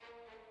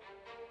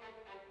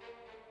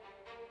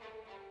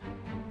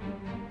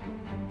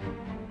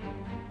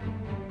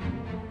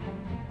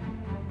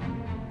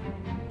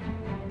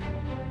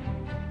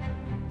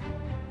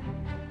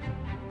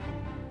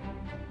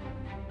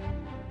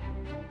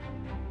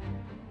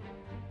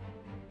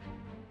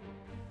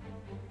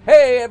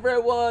Hey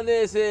everyone,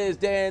 this is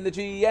Dan the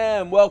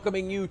GM,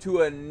 welcoming you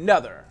to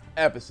another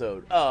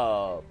episode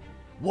of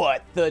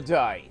What the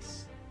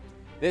Dice.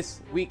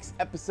 This week's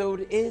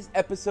episode is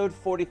episode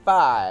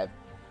 45.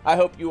 I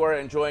hope you are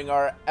enjoying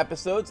our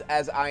episodes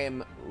as I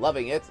am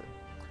loving it.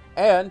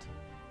 And,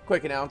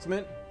 quick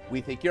announcement, we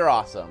think you're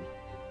awesome.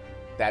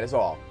 That is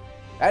all.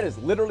 That is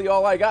literally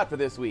all I got for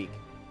this week.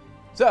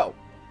 So,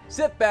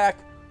 sit back,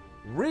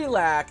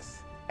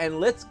 relax, and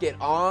let's get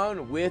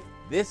on with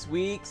this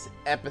week's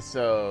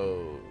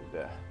episode.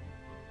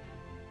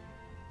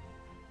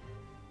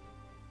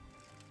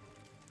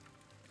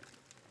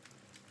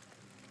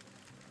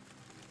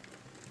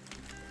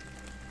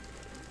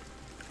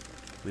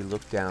 We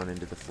look down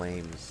into the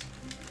flames,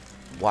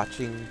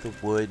 watching the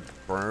wood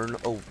burn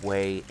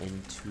away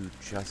into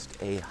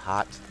just a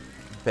hot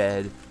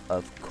bed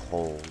of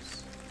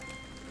coals.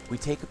 We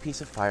take a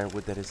piece of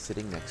firewood that is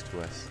sitting next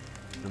to us,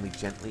 and we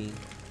gently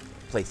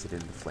place it in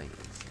the flames.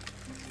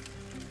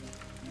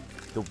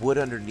 The wood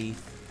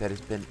underneath that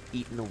has been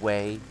eaten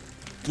away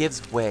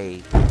gives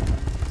way,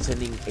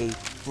 sending a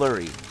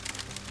flurry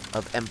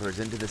of embers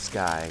into the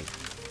sky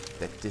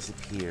that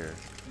disappear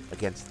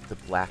against the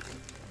black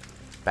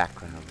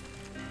background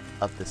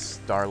of the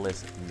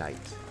starless night.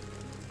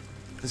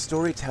 The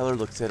storyteller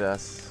looks at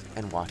us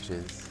and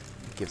watches,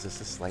 gives us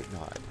a slight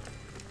nod.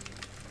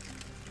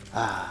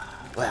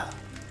 Well,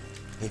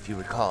 if you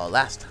recall,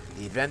 last time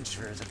the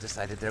adventurers have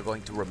decided they're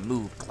going to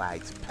remove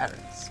Clyde's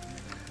parents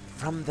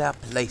from their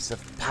place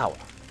of power.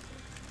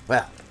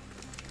 Well,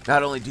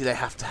 not only do they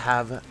have to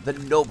have the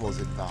nobles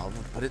involved,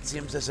 but it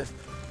seems as if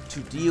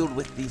to deal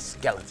with these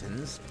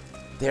skeletons,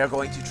 they are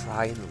going to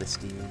try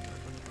enlisting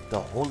the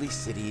Holy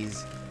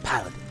City's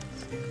paladins.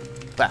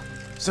 Well,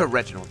 Sir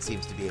Reginald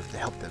seems to be able to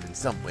help them in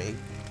some way,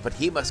 but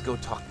he must go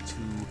talk to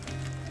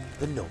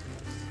the nobles.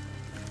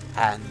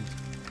 And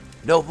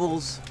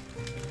nobles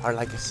are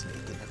like a snake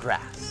in the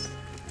grass.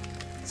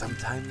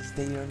 Sometimes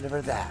they are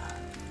never there.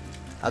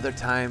 Other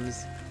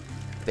times,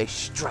 they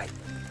strike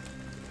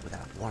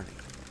without warning.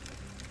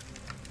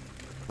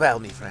 Well,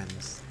 me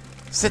friends,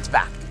 sit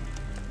back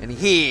and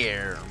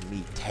hear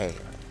me tale.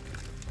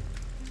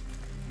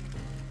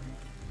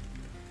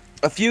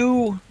 A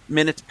few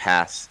minutes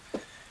pass,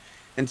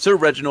 and Sir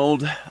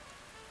Reginald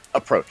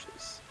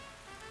approaches.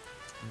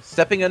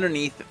 Stepping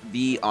underneath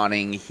the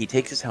awning, he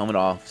takes his helmet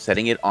off,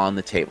 setting it on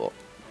the table.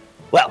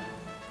 Well,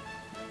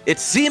 it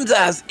seems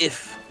as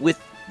if, with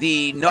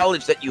the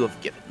knowledge that you have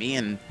given me,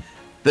 and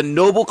the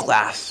noble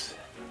class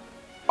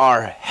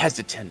are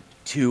hesitant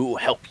to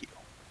help you.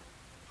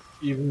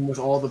 Even with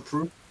all the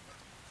proof?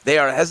 They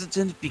are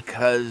hesitant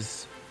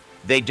because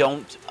they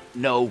don't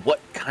know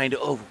what kind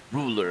of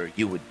ruler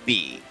you would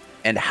be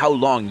and how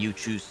long you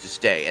choose to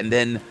stay. And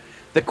then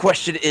the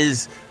question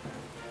is,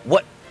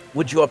 what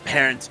would your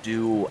parents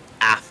do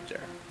after?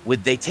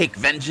 Would they take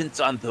vengeance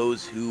on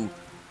those who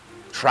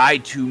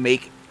tried to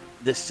make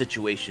this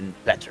situation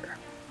better?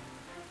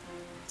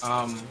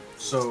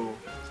 So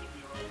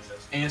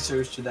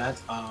answers to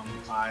that,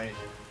 I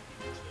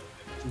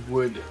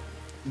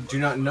do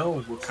not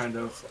know what kind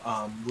of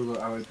ruler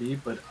I would be,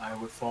 but I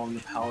would follow in the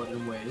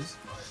paladin ways.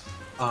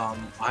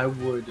 I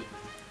would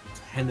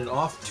hand it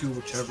off to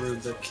whichever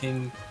the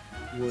king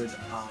would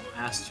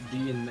ask to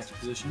be in the next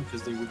position,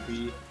 because they would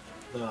be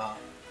the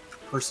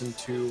person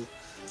to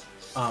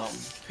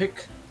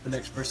pick the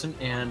next person.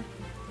 And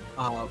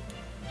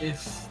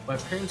if my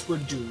parents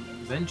would do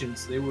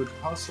vengeance, they would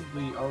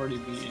possibly already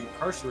be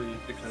incarcerated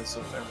because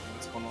of everything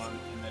that's going on,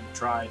 and then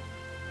tried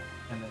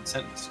and then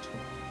sentenced.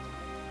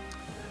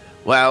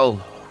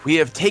 Well, we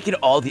have taken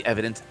all the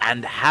evidence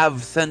and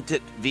have sent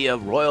it via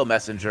royal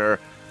messenger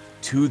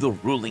to the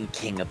ruling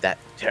king of that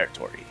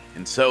territory.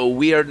 And so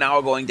we are now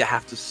going to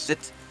have to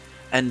sit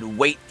and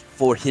wait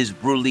for his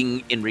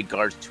ruling in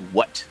regards to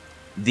what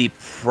the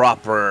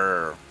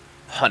proper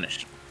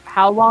punishment.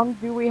 How long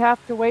do we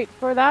have to wait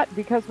for that?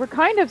 Because we're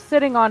kind of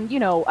sitting on,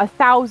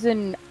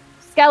 1,000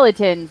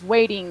 skeletons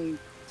waiting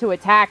to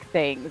attack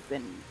things,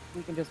 and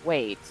we can just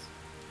wait.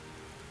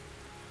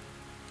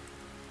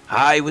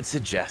 I would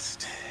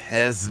suggest,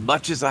 as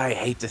much as I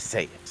hate to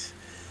say it,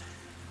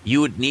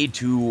 you would need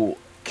to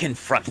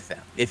confront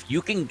them. If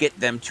you can get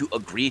them to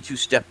agree to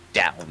step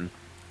down,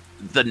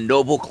 the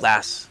noble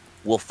class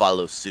will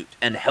follow suit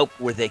and help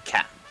where they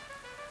can.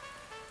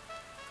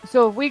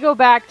 So if we go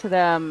back to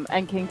them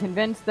and can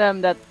convince them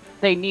that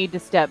they need to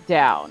step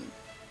down,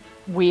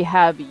 we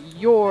have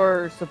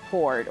your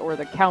support or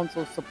the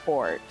council's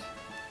support.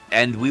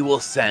 And we will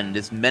send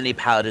as many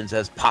paladins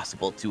as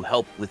possible to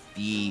help with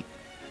the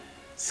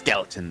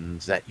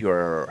skeletons that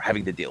you're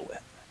having to deal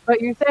with.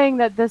 But you're saying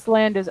that this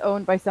land is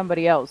owned by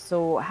somebody else,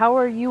 so how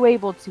are you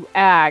able to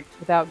act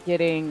without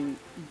getting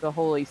the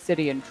Holy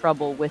City in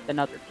trouble with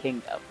another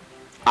kingdom?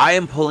 I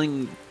am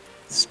pulling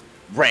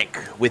rank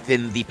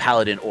within the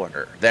Paladin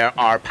Order. There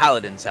are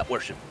Paladins that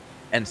worship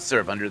and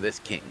serve under this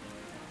king.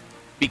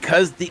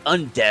 Because the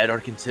undead are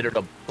considered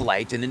a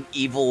blight and an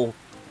evil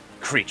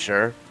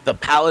creature, the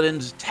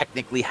Paladins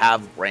technically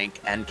have rank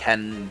and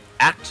can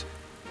act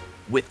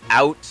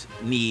without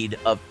need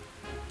of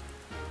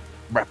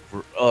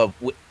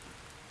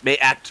may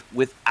act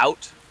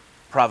without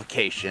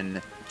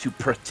provocation to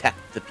protect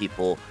the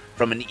people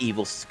from an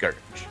evil scourge.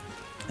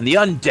 And the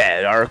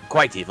undead are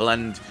quite evil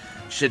and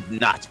should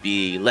not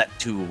be let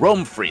to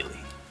roam freely.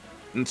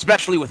 And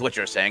especially with what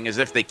you're saying, is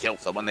if they kill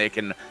someone, they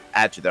can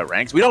add to their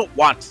ranks. We don't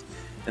want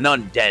an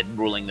undead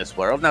ruling this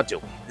world, now do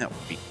we? That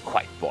would be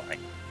quite boring.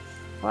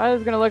 Well, I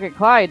was going to look at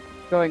Clyde,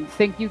 going,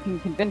 think you can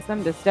convince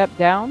them to step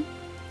down?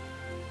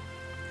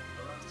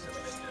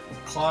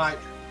 Clyde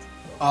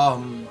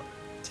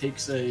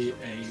takes a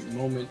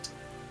moment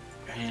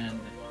and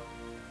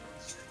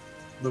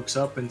looks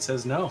up and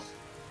says, no,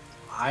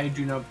 I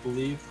do not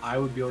believe I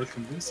would be able to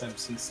convince them,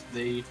 since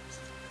they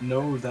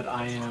know that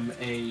I am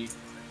a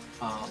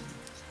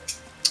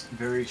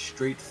very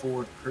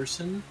straightforward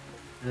person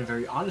and a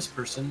very honest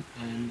person,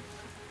 and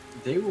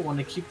they will want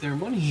to keep their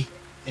money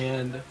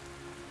and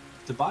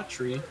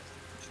debauchery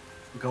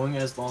going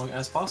as long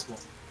as possible.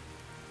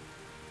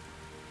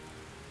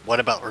 What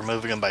about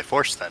removing them by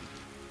force then?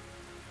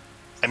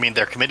 I mean,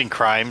 they're committing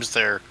crimes,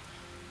 they're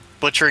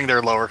butchering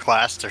their lower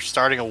class, they're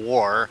starting a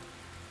war,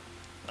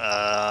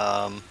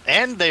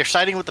 and they're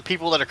siding with the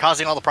people that are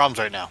causing all the problems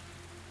right now.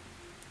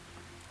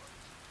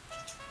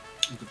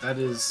 But that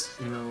is,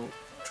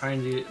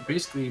 trying to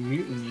basically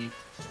mutiny,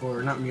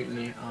 or not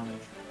mutiny,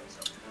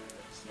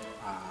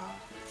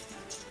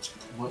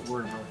 what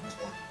word am I looking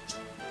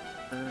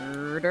for?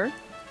 Murder?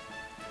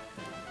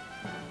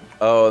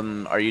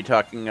 Are you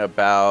talking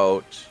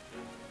about...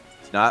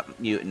 It's not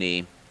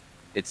mutiny.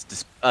 It's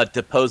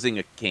deposing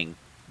a king.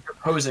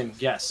 Deposing,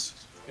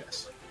 yes.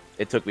 Yes.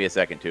 It took me a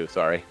second too,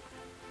 sorry.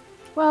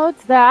 Well,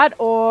 it's that,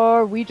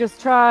 or I'm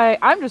just trying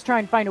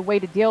to find a way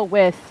to deal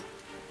with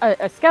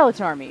a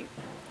skeleton army.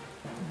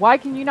 Why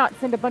can you not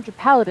send a bunch of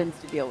paladins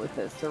to deal with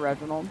this, Sir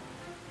Reginald?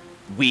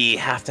 We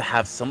have to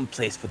have some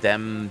place for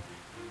them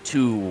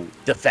to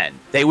defend.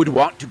 They would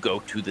want to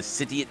go to the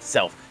city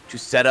itself to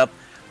set up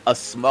a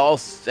small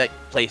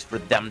place for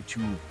them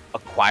to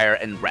acquire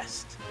and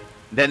rest.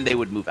 Then they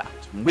would move out.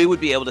 We would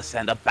be able to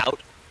send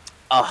about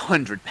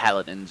 100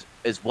 paladins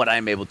is what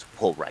I'm able to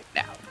pull right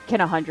now. Can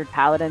 100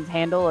 paladins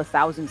handle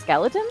 1,000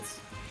 skeletons?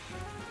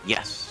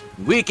 Yes,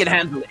 we can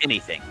handle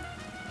anything.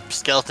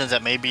 Skeletons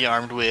that may be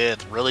armed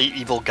with really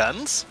evil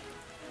guns?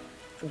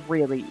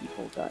 Really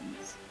evil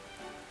guns.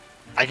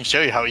 I can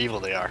show you how evil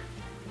they are.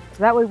 So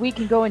that way we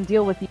can go and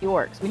deal with the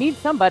orcs. We need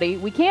somebody.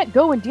 We can't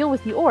go and deal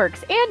with the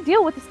orcs and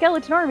deal with the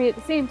skeleton army at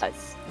the same time.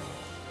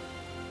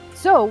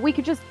 So we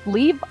could just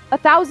leave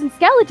 1,000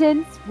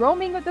 skeletons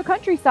roaming the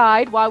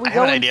countryside while we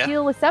go and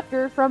steal a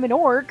scepter from an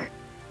orc,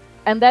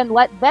 and then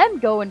let them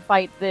go and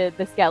fight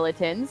the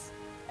skeletons.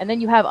 And then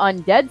you have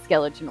undead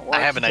skeleton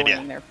orcs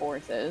joining their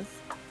forces.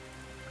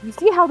 You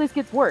see how this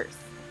gets worse.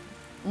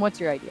 And what's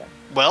your idea?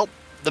 Well,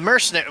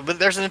 there's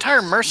an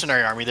entire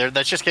mercenary army there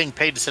that's just getting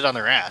paid to sit on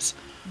their ass.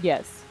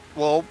 Yes.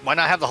 Well, why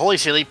not have the Holy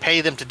Seal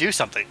pay them to do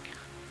something?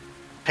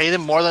 Pay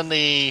them more than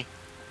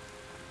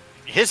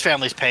his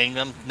family's paying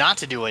them not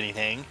to do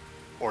anything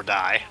or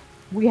die.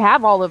 We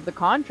have all of the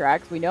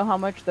contracts. We know how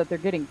much that they're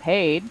getting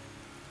paid.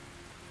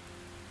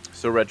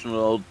 So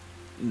Reginald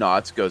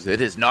nods, goes, it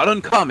is not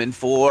uncommon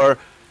for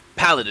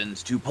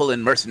paladins to pull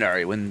in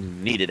mercenary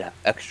when needed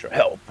extra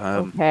help.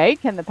 Okay,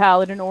 can the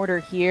paladin order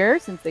here,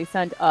 since they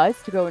sent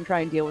us to go and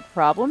try and deal with the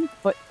problem,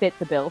 but fit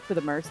the bill for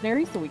the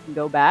mercenaries so we can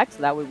go back, so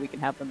that way we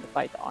can have them to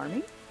fight the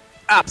army?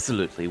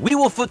 Absolutely. We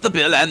will foot the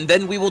bill, and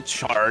then we will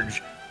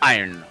charge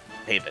Iron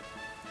Haven.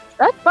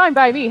 That's fine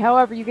by me,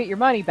 however you get your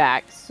money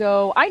back.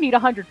 So I need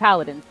 100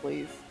 paladins,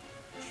 please.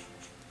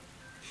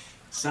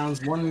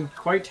 Sounds one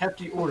quite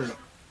hefty order.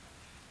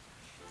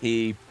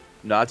 He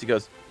nods, he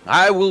goes,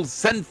 I will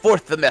send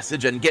forth the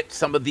message and get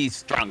some of these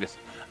strongest,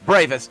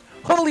 bravest,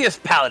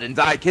 holiest paladins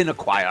I can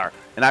acquire,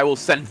 and I will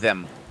send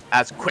them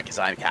as quick as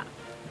I can.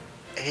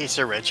 Hey,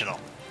 Sir Reginald.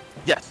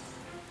 Yes.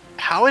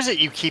 How is it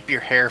you keep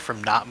your hair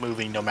from not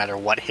moving no matter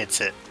what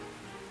hits it?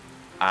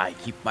 I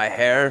keep my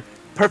hair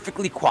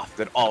perfectly coiffed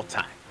at all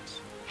times.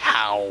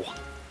 How?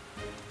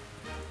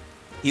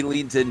 He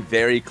leans in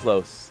very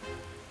close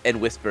and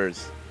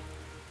whispers,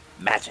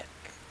 magic,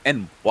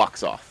 and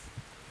walks off.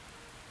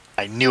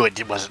 I knew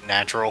it wasn't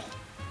natural.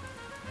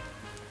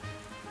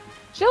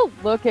 She'll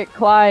look at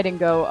Clyde and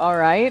go,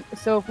 alright,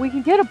 so if we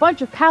can get a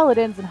bunch of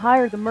paladins and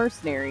hire the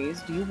mercenaries,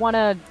 do you want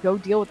to go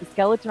deal with the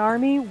skeleton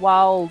army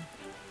while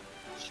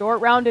Short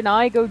Round and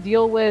I go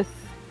deal with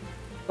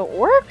the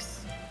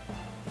orcs?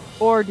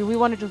 Or do we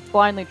want to just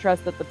blindly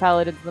trust that the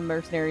paladins and the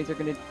mercenaries are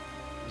going to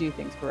do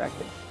things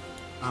correctly?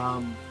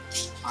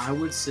 I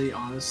would say,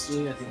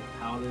 honestly, I think the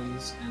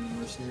paladins and the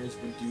mercenaries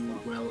would do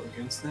well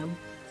against them.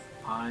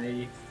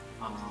 I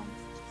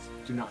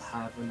do not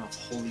have enough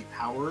holy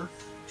power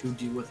to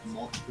deal with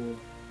multiple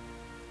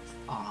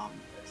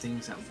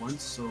things at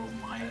once, so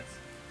my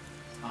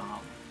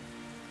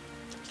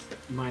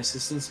my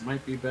assistance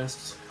might be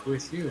best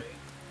with you.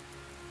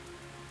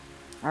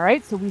 All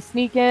right, so we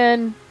sneak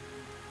in,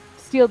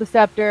 steal the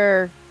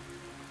scepter.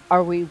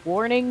 Are we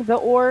warning the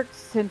orcs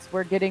since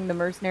we're getting the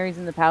mercenaries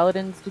and the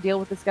paladins to deal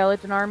with the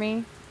skeleton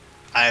army?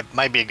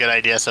 Might be a good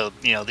idea. So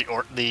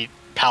the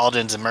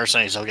paladins and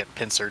mercenaries will get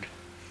pincered.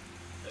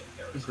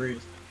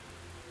 Agreed.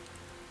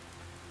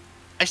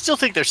 I still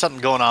think there's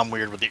something going on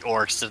weird with the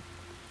orcs.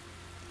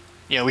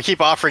 That, we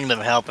keep offering them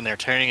help and they're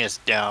turning us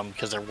down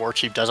because their war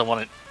chief doesn't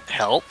want to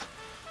help.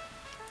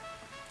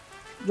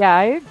 Yeah,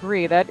 I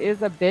agree. That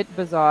is a bit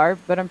bizarre,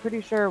 but I'm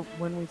pretty sure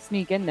when we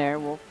sneak in there,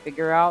 we'll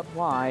figure out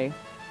why.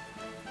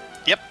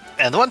 Yep.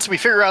 And once we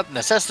figure out and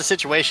assess the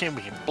situation,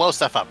 we can blow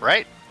stuff up,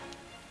 right?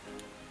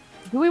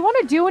 Do we want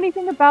to do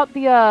anything about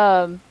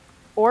the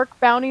orc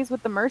bounties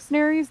with the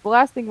mercenaries? The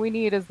last thing we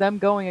need is them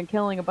going and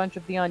killing a bunch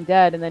of the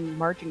undead and then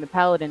marching the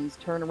paladins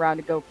turn around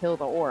to go kill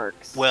the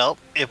orcs. Well,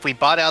 if we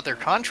bought out their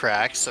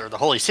contracts, or the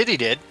Holy City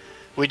did,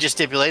 we just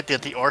stipulate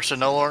that the orcs are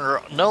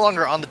no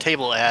longer on the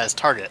table as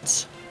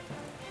targets.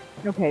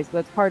 Okay, so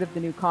that's part of the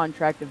new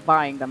contract of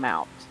buying them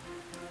out.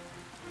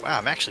 Wow,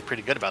 I'm actually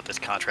pretty good about this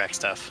contract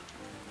stuff.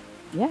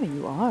 Yeah,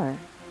 you are.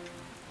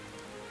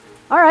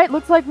 Alright,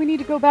 looks like we need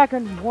to go back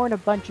and warn a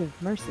bunch of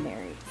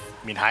mercenaries.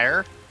 You mean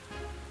hire?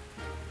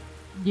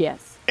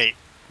 Yes. Hey,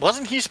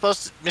 wasn't he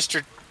supposed to,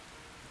 Mr.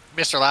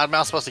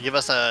 Loudmouth supposed to give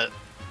us a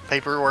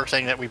paperwork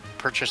saying that we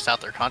purchased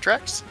out their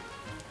contracts?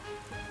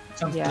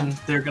 Something Yeah.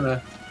 they're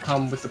gonna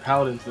come with the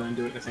paladins and then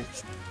do it, I think.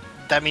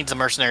 That means the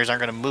mercenaries aren't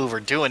going to move or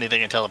do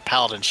anything until the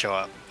paladins show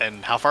up.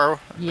 And how far?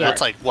 Yeah.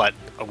 That's like, what,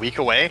 a week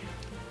away?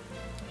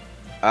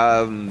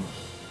 Clyde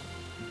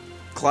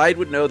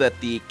would know that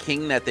the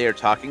king that they are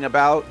talking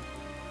about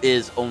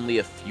is only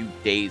a few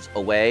days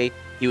away.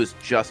 He was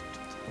just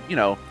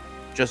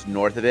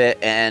north of it,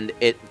 and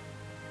it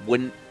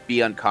wouldn't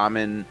be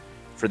uncommon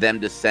for them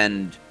to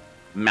send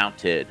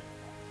mounted.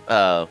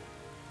 For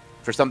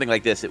something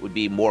like this, it would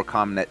be more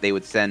common that they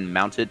would send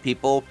mounted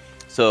people,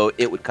 so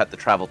it would cut the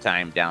travel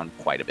time down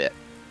quite a bit.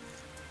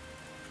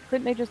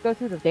 Couldn't they just go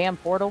through the damn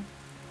portal?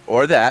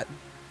 Or that.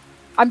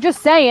 I'm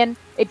just saying,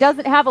 it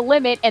doesn't have a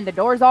limit and the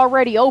door's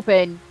already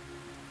open.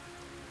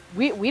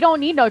 We don't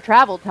need no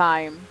travel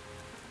time.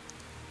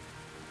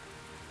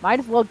 Might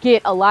as well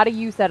get a lot of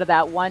use out of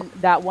that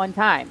one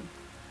time.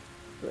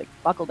 Like,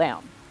 buckle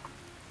down.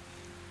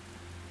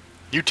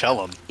 You tell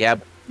them. Yeah,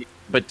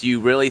 but do you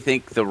really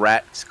think the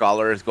rat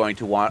scholar is going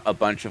to want a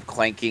bunch of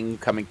clanking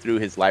coming through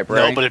his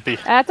library? No, but it'd be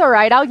That's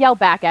alright, I'll yell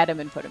back at him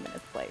and put him in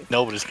his place.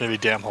 no, but it's going to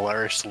be damn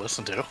hilarious to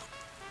listen to.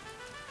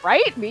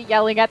 Right? Me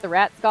yelling at the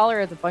rat scholar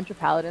as a bunch of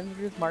paladins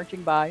are just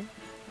marching by.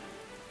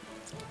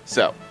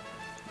 So,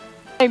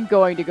 I'm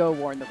going to go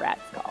warn the rat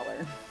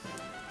scholar.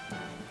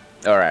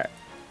 all right.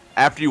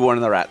 After you warn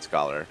the rat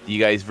scholar, do you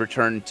guys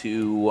return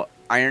to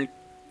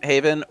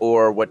Ironhaven,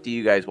 or what do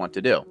you guys want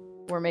to do?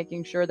 We're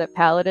making sure that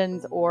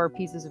paladins or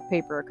pieces of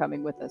paper are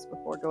coming with us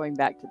before going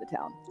back to the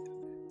town.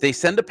 They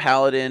send a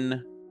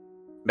paladin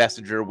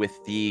messenger with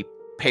the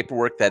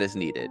paperwork that is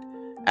needed,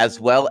 as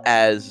well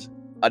as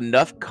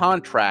enough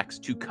contracts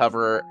to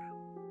cover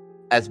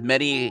as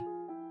many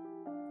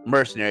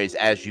mercenaries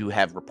as you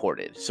have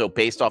reported. So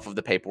based off of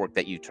the paperwork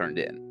that you turned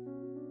in.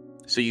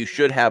 So you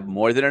should have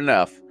more than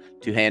enough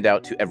to hand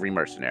out to every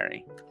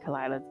mercenary.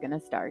 Kalila's gonna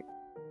start.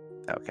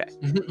 Okay.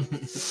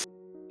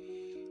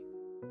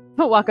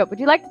 He'll walk up. Would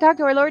you like to talk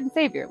to our Lord and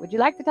Savior? Would you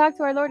like to talk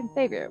to our Lord and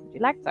Savior? Would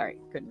you like? Sorry,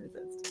 couldn't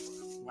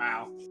resist.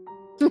 Wow.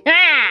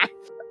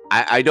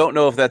 I don't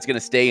know if that's going to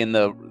stay in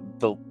the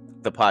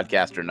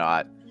podcast or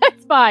not.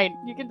 It's fine.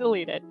 You can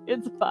delete it.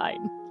 It's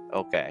fine.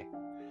 Okay.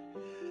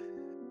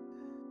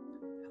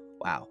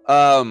 Wow.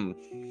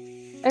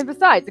 And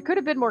besides, it could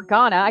have been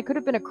Morgana. I could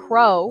have been a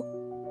crow.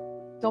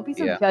 Don't be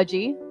so Yeah.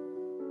 judgy.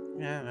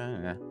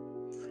 Yeah.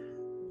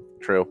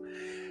 True.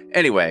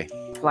 Anyway,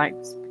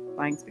 Flying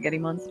spaghetti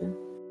monster.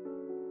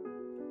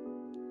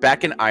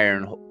 back in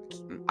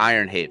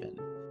Ironhaven,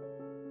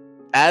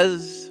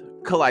 as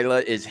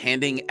Kalila is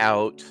handing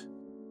out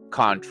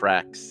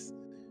contracts,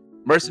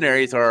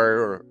 mercenaries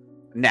are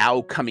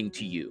now coming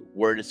to you.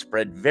 Word is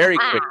spread very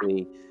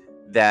quickly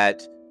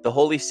that the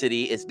Holy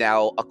City is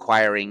now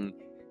acquiring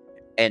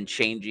and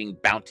changing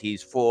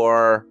bounties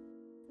for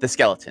the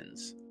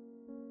skeletons.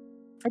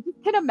 I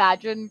just can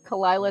imagine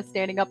Kalila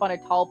standing up on a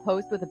tall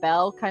post with a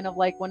bell, kind of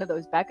like one of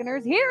those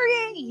beckoners. Hear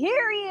ye!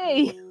 Hear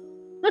ye!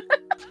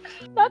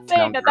 Not saying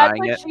Town that's crying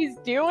what it. she's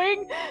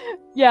doing.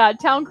 Yeah,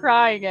 town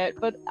crying it,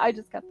 but I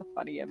just got the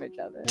funny image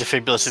of it.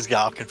 Defibulus is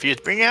all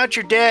confused. Bring out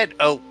your dead.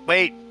 Oh,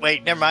 wait,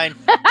 never mind.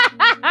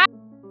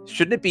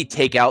 Shouldn't it be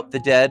take out the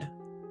dead?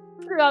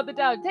 Throughout the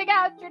town, take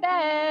out your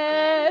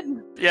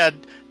dead! Yeah,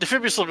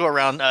 Defibulus will go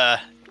around,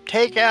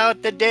 take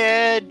out the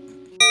dead.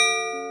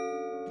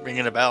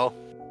 Ringing a bell.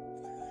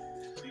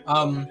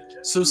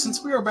 So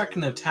since we are back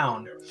in the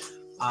town,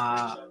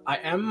 I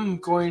am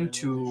going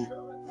to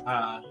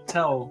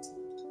tell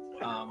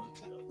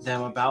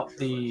them about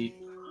the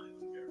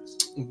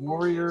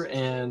warrior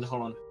and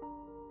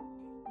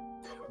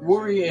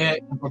Rory and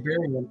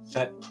Barbarian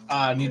that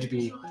need to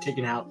be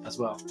taken out as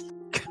well.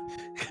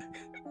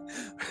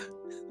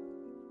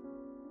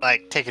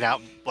 Like taken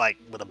out like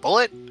with a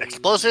bullet,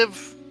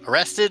 explosive,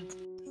 arrested.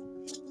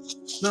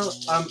 No,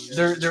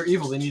 they're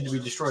evil. They need to be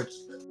destroyed.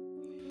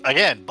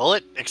 Again,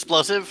 bullet,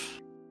 explosive.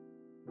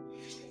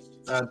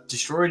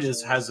 Destroyed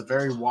has a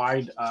very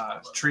wide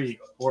tree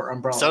or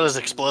umbrella. So does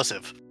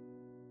explosive.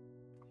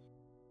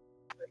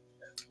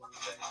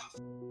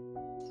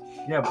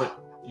 Yeah, but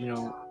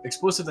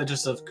explosive that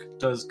just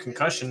does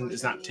concussion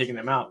is not taking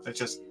them out. That's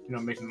just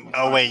making them.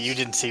 Oh wait, you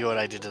didn't see what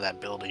I did to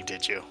that building,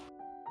 did you?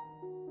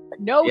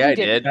 No, Yeah, I he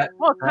didn't. did.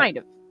 Well, kind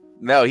of.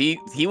 No, he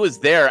was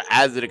there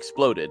as it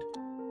exploded.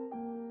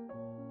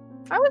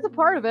 I was a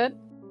part of it.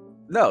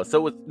 No,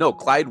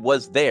 Clyde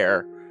was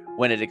there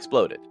when it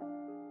exploded.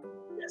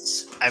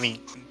 Yes, I mean,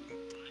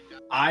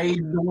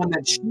 I'm the one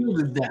that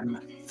shielded them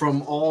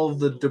from all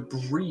the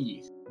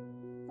debris.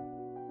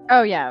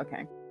 Oh yeah,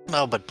 okay.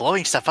 no, but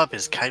blowing stuff up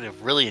is kind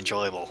of really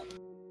enjoyable.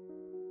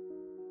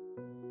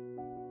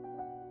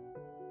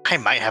 I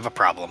might have a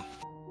problem.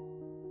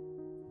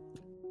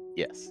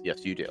 Yes,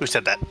 you do. Who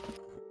said that?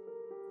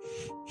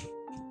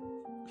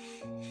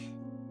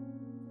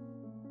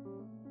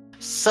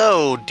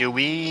 So, do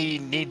we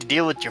need to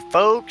deal with your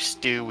folks?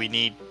 Do we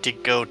need to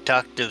go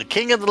talk to the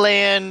king of the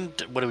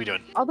land? What are we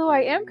doing? Although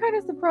I am kind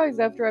of surprised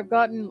after I've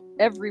gotten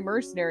every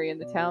mercenary in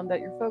the town that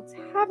your folks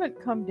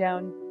haven't come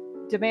down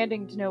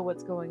demanding to know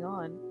what's going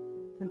on.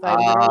 Since I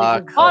literally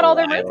just bought all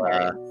their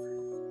Kalila. mercenaries.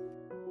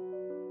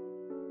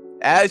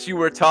 As you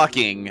were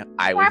talking,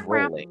 I was Wrap,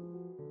 wrap. rolling.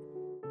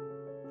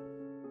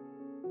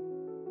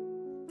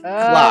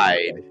 Uh,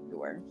 Clyde,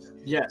 sure.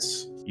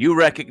 Yes. you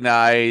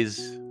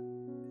recognize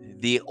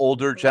the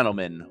older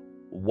gentleman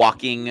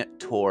walking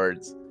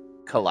towards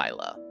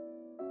Kalila.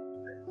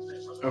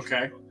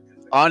 Okay.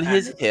 On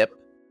his hip,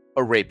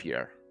 a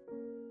rapier.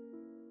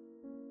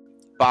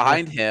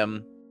 Behind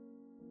him,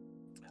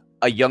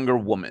 a younger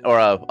woman, or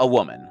a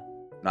woman.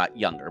 Not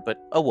younger, but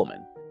a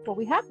woman. Well,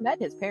 we have met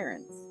his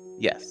parents.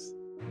 Yes.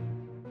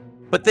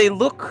 But they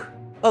look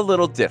a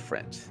little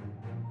different.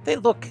 They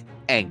look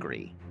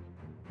angry.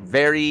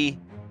 Very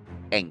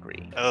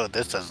angry. Oh,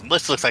 this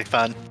looks like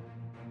fun.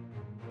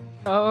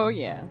 Oh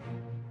yeah.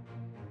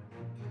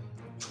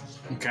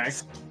 Okay.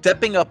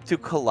 Stepping up to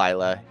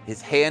Kalila,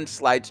 his hand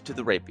slides to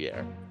the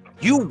rapier.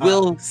 You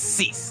will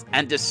cease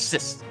and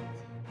desist.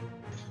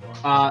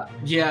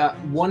 Yeah,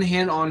 one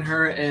hand on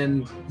her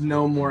and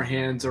no more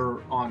hands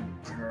are on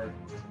her.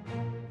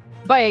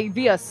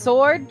 Via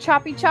sword,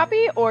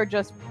 choppy, or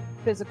just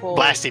physical?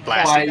 Blasty.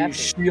 By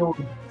shield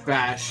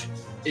bash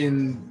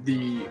in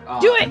the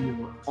Do it!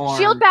 arm.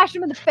 Shield bash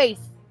him in the face.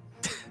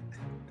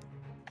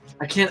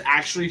 I can't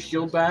actually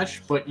shield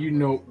bash, but you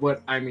know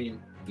what I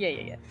mean.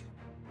 Yeah.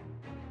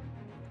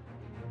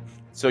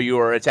 So you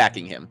are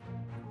attacking him.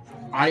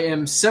 I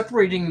am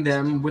separating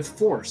them with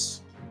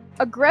force.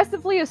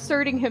 Aggressively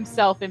asserting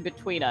himself in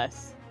between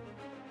us.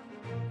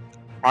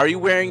 Are you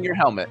wearing your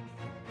helmet?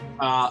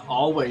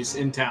 Always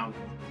in town.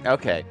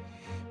 Okay.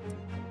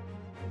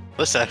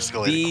 This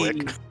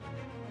escalated quick.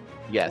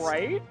 Yes.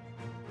 Right?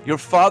 Your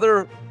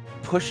father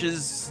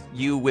pushes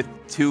you with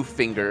 2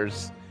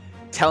 fingers,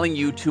 telling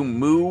you to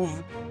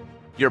move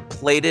your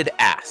plated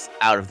ass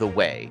out of the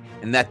way,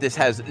 and that this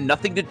has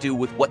nothing to do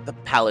with what the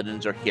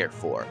paladins are here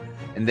for,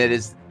 and that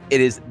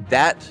it is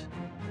that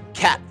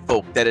cat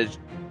folk that is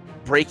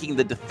breaking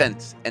the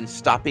defense and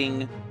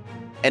stopping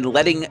and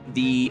letting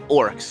the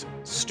orcs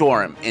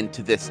storm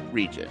into this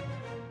region.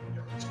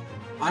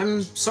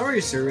 I'm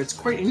sorry, sir. It's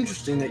quite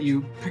interesting that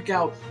you pick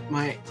out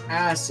my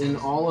ass in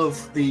all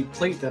of the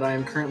plate that I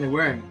am currently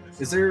wearing.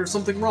 Is there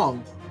something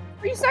wrong?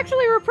 Are you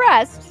sexually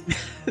repressed?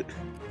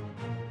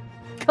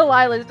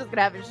 Kalila's just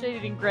gonna have a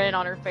shit-eating grin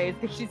on her face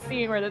because she's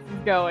seeing where this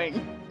is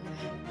going.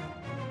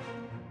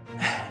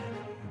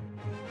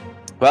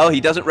 Well, he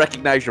doesn't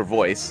recognize your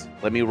voice.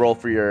 Let me roll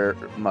for your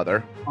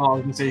mother. Oh, I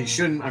was gonna say he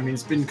shouldn't. I mean,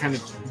 it's been kind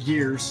of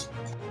years.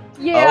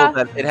 Yeah. Oh,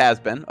 that it has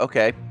been.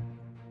 Okay.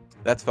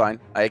 That's fine.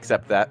 I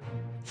accept that.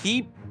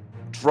 He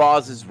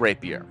draws his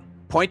rapier,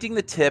 pointing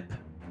the tip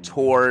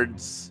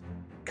towards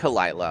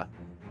Kalila.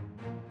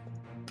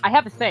 I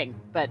have a thing,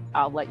 but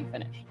I'll let you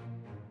finish.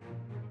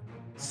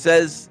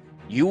 Says,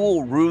 you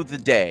will rue the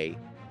day,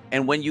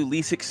 and when you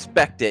least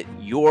expect it,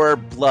 your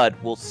blood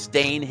will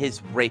stain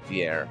his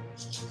rapier.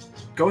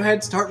 Go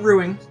ahead, start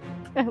ruining.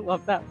 I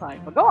love that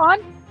line. But go on.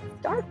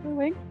 Start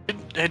moving.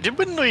 Didn't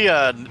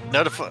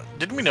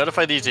we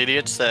notify these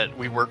idiots that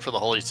we work for the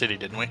Holy City,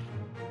 didn't we?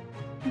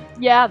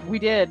 Yeah, we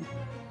did.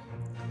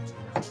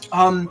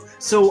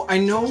 So I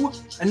know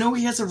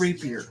he has a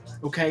rapier,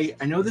 okay?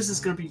 I know this is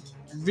gonna be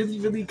really,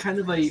 really kind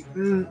of a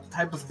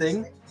type of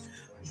thing,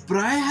 but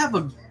I have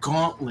a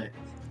gauntlet,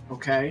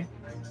 okay?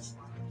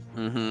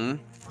 Mm-hmm.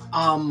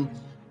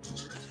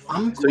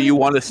 So you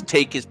want to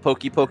take his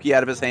pokey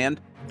out of his hand?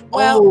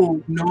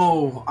 Oh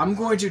no! I'm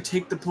going to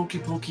take the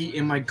pokey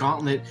in my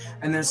gauntlet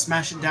and then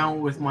smash it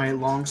down with my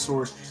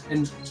longsword,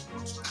 and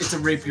it's a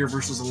rapier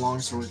versus a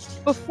longsword.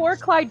 Before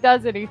Clyde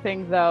does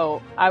anything,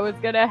 though, I was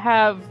gonna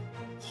have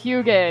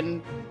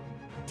Hugin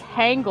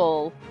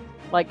tangle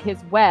like his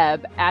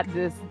web at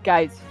this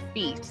guy's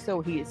feet,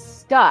 so he is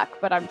stuck.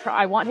 But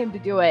I want him to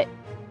do it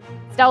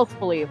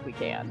stealthily if we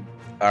can.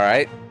 All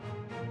right.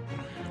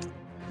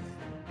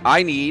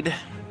 I need.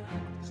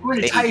 We're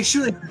going to tie his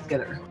shoelaces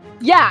together.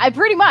 Yeah,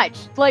 pretty much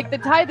like the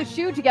tie the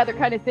shoe together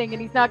kind of thing,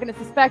 and he's not going to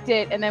suspect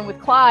it. And then with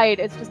Clyde,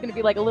 it's just going to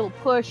be like a little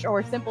push or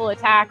a simple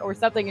attack or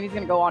something, and he's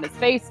going to go on his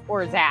face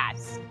or his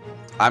ass.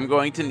 I'm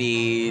going to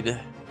need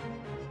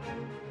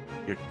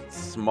your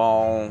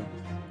small.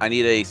 I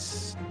need a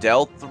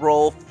stealth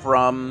roll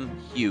from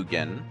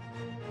Hugin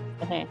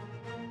Okay.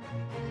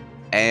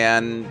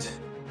 and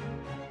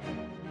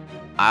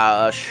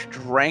a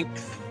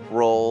strength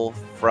roll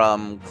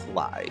from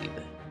Clyde.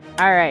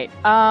 All right.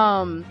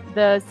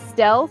 The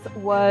stealth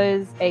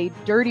was a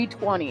dirty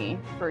 20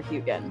 for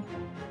Hugin.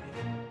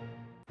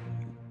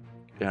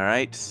 All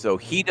right, so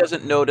he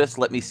doesn't notice.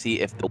 Let me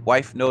see if the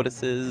wife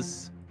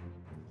notices.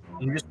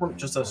 You just want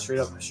just a straight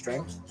up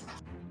strength?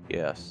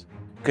 Yes,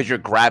 because you're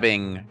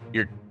grabbing.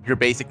 You're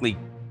basically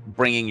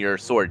bringing your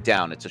sword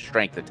down. It's a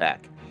strength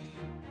attack.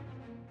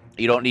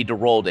 You don't need to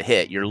roll to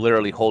hit. You're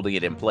literally holding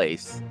it in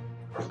place.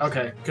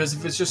 Okay, because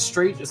if it's just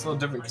straight, it's a little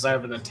different because I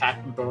have an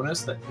attack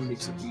bonus that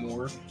makes it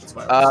more. That's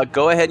why I was...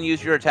 Go ahead and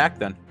use your attack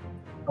then.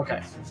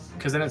 Okay,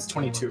 because then it's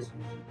 22.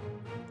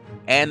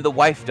 And the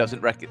wife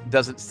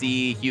doesn't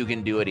see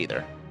Hugin do it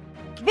either.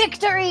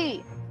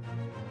 Victory!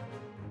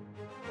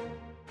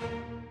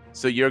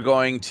 So you're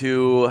going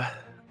to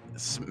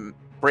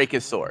break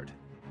his sword.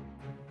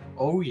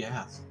 Oh,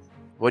 yeah.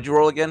 What'd you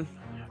roll again?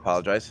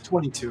 Apologize.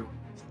 22.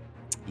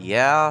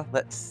 Yeah,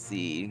 let's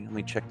see. Let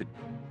me check the...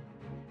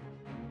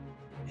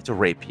 It's a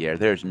rapier.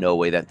 There's no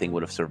way that thing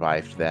would have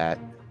survived that.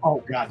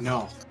 Oh, God,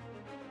 no.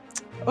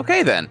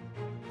 Okay, then.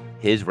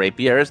 His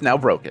rapier is now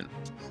broken.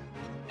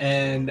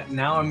 And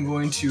now I'm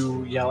going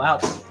to yell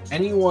out,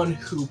 anyone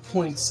who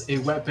points a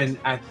weapon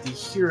at the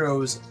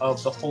heroes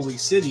of the Holy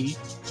City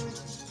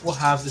will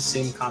have the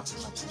same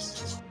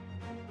consequences.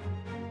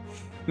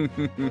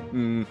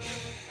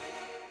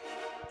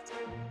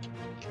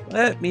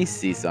 Let me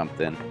see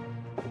something.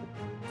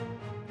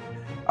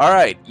 All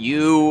right,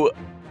 you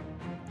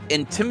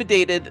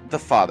intimidated the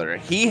father.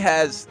 He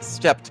has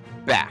stepped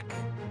back.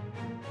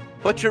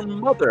 But your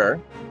mother...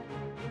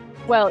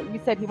 Well, you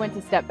said he went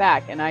to step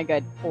back, and I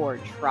got or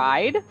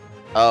tried.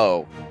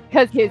 Oh.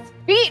 Because his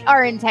feet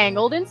are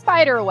entangled in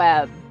spider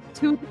web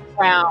to the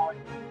ground.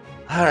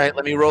 All right,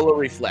 let me roll a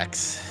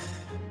reflex.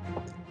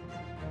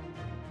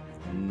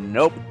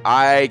 Nope,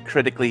 I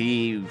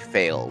critically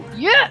failed.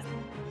 Yes!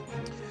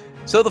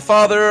 So the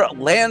father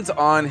lands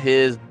on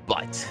his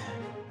butt.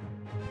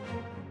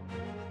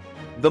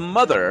 The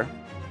mother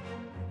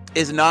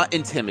is not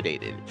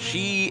intimidated.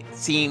 She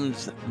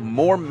seems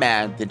more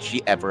mad than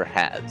she ever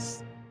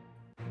has.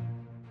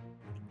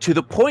 To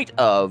the point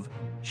of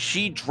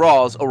she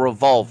draws a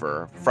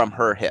revolver from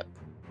her hip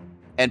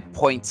and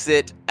points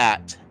it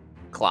at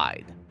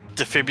Clyde.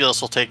 Defibulus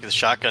will take the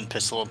shotgun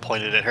pistol and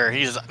point it at her.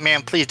 He's,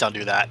 man, please don't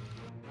do that.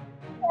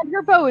 And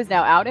her bow is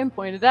now out and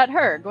pointed at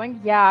her,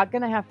 going, yeah,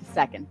 gonna have to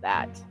second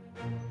that.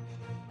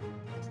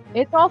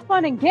 It's all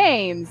fun and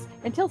games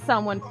until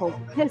someone pulls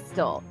a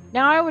pistol.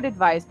 Now I would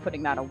advise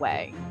putting that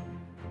away.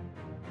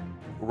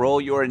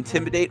 Roll your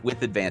intimidate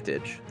with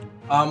advantage.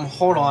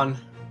 Hold on.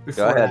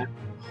 Go ahead. That,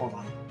 hold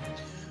on.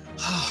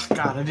 Oh,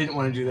 God, I didn't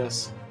want to do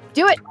this.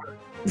 Do it!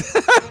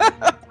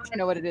 I don't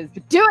know what it is,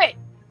 but do it!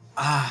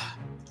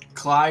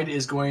 Clyde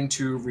is going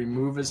to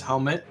remove his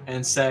helmet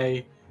and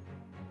say,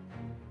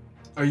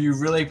 are you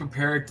really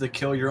prepared to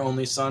kill your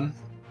only son?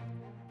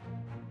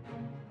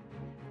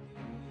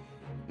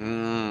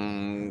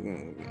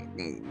 And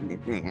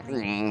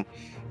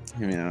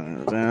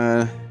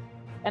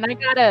I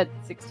got a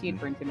 16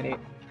 for intimidate.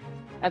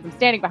 As I'm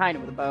standing behind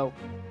him with a bow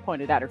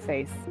pointed at her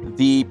face.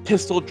 The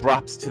pistol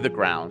drops to the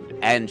ground,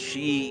 and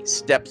she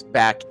steps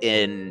back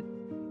in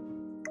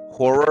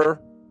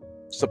horror,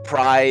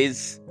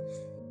 surprise,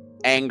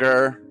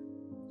 anger,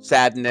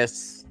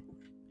 sadness,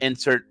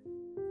 insert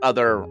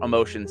other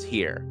emotions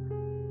here.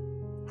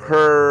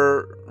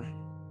 Her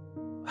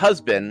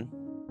husband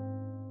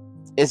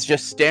is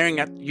just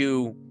staring at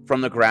you from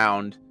the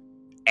ground,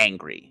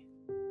 angry.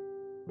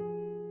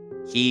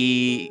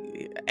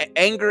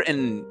 Anger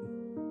and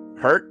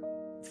hurt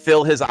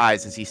fill his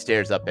eyes as he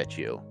stares up at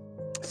you.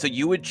 So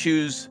you would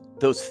choose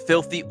those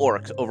filthy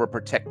orcs over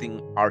protecting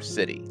our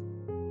city?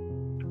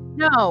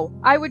 No,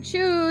 I would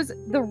choose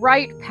the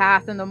right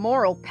path and the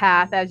moral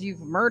path as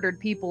you've murdered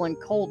people in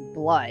cold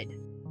blood.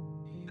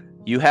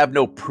 You have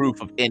no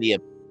proof of any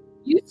of...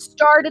 You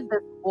started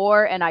this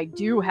war, and I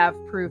do have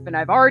proof, and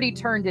I've already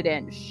turned it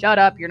in. Shut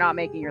up, you're not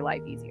making your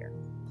life easier.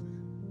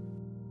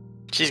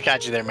 She's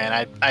got you there,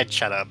 man. I'd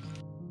shut up.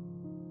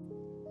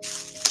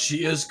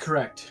 She is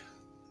correct.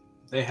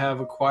 They have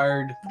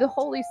acquired The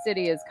Holy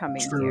City is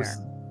coming truth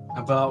here.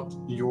 about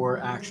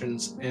your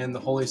actions, and the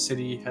Holy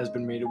City has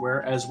been made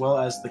aware, as well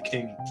as the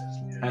king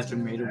has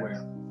been made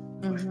aware.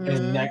 Mhm.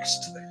 And next,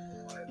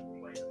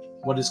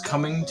 what is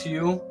coming to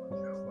you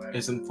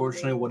is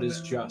unfortunately what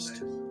is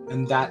just.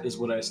 And that is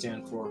what I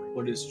stand for.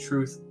 What is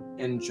truth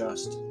and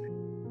just.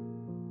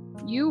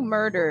 You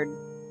murdered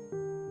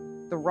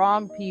the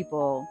wrong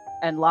people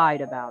and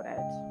lied about it.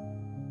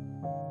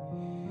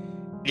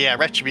 Yeah,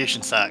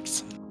 retribution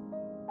sucks.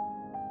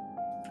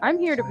 I'm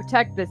here to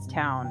protect this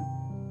town.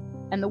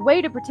 And the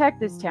way to protect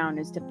this town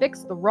is to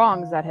fix the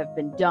wrongs that have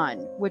been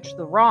done, which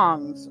the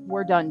wrongs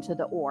were done to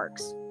the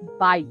orcs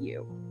by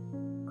you.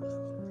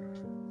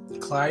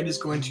 Clyde is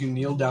going to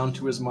kneel down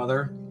to his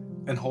mother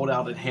and hold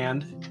out a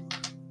hand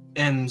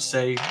and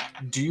say,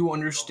 do you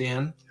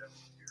understand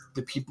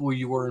the people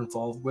you are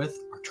involved with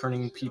are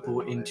turning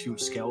people into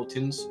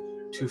skeletons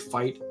to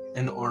fight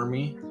an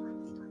army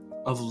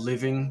of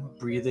living,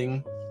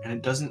 breathing, and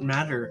it doesn't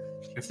matter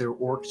if they're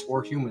orcs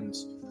or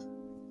humans.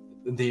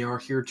 They are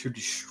here to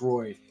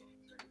destroy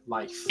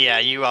life. Yeah,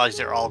 you guys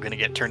are all going to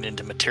get turned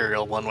into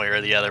material one way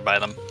or the other by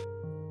them.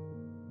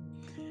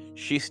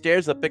 She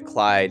stares up at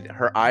Clyde.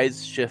 Her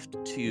eyes shift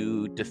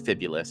to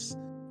Defibulus,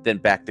 then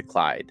back to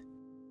Clyde.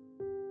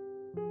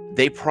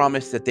 They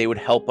promised that they would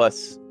help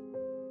us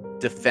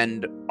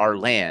defend our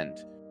land.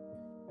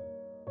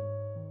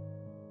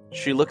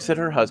 She looks at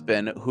her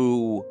husband,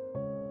 who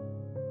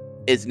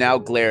is now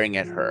glaring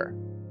at her.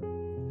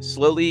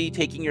 Slowly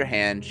taking your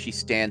hand, she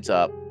stands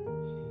up.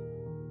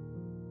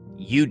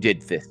 You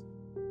did this.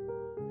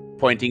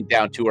 Pointing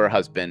down to her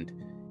husband.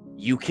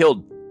 You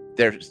killed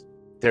their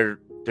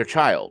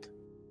child.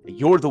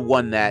 You're the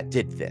one that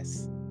did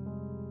this.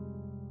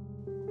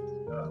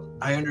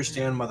 I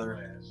understand,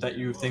 Mother, that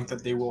you think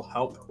that they will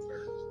help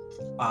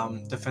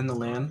defend the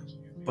land,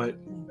 but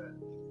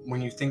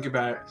when you think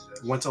about it,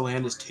 once a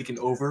land is taken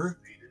over,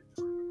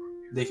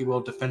 they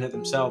will defend it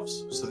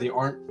themselves, so they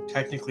aren't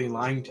technically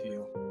lying to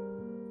you.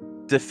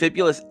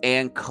 Defibulus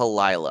and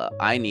Kalila,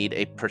 I need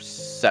a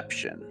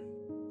perception.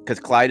 Because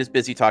Clyde is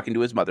busy talking to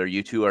his mother.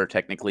 You two are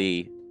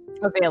technically...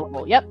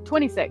 Available. Yep,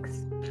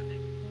 26.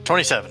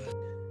 27.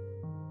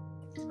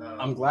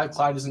 I'm glad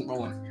Clyde isn't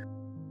rolling.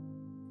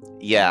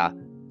 Yeah.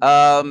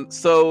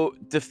 So,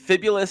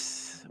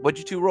 Defibulus... What'd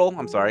you two roll?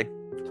 I'm sorry.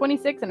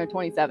 26 and a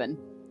 27.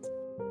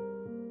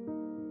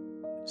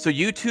 So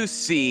you two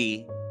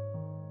see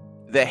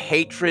the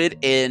hatred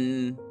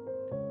in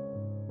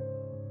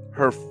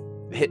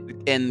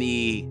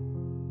the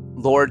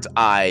Lord's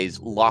eyes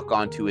lock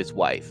onto his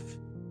wife.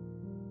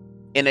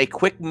 In a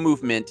quick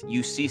movement,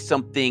 you see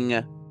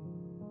something.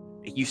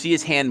 You see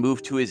his hand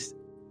move to his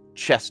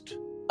chest,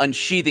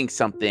 unsheathing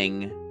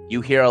something.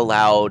 You hear a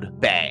loud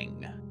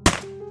bang.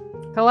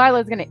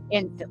 Kalila's gonna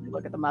instantly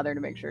look at the mother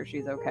to make sure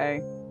she's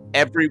okay.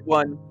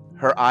 Everyone,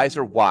 her eyes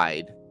are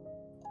wide.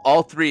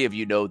 All three of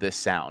you know this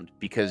sound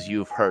because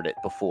you've heard it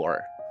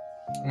before.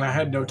 And I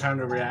had no time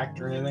to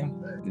react or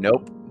anything.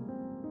 Nope.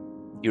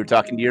 You were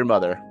talking to your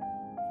mother.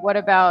 What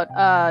about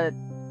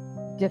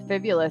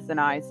Defibulus and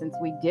I, since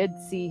we did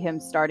see him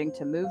starting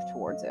to move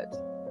towards it?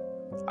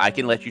 I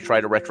can let you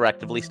try to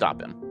retroactively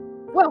stop him.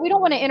 Well, we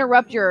don't want to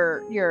interrupt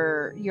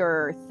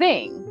your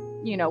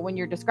thing, you know, when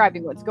you're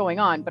describing what's going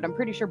on, but I'm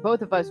pretty sure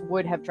both of us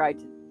would have tried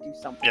to do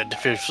something. Yeah,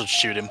 Defibulus would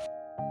shoot him.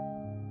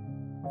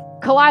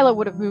 Kalila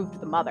would have moved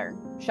the mother,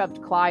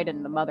 shoved Clyde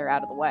and the mother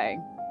out of the way,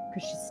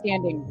 because she's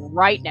standing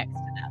right next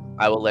to them.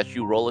 I will let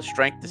you roll a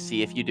strength to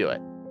see if you do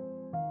it.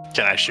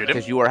 Can I shoot him?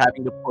 Because you are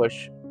having to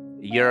push.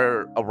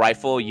 You're a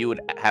rifle, you would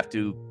have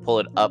to pull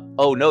it up.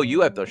 Oh, no, you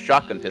have the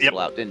shotgun pistol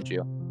out, didn't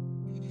you?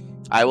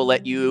 I will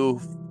let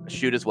you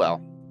shoot as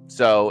well.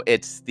 So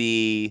it's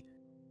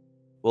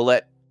we'll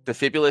let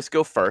Defibulus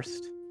go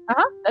first.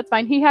 That's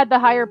fine. He had the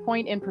higher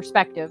point in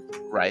perspective.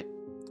 Right.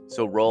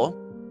 So roll.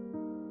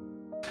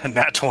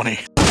 Nat 20.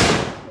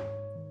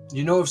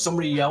 You know, if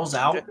somebody yells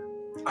out,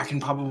 I can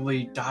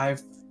probably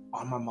dive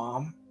on my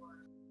mom.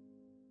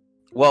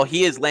 Well,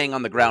 he is laying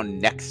on the ground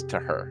next to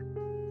her.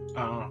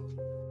 Uh,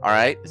 All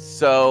right.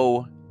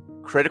 So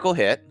critical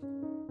hit.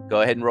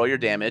 Go ahead and roll your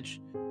damage.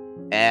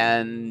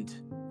 And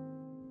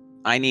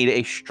I need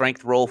a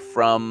strength roll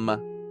from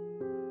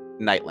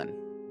Nightland.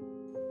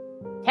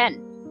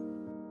 10.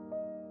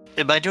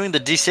 Am I doing the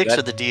D6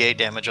 or the D8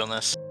 damage on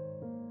this?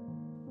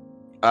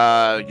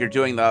 You're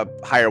doing the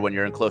higher one.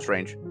 You're in close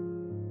range.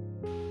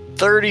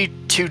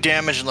 32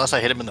 damage unless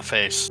I hit him in the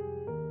face.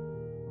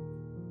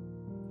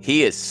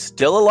 He is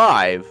still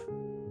alive,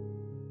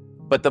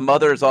 but the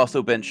mother has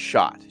also been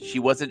shot. She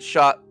wasn't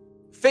shot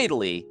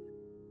fatally,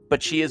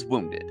 but she is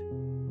wounded.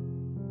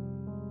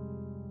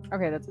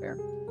 Okay, that's fair.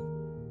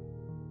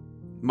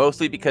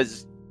 Mostly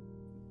because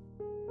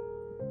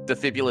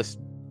Defibulus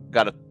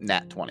got a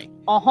nat 20.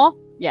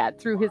 Yeah, it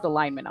threw his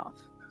alignment off.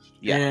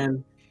 Yeah.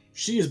 And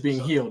she is being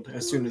healed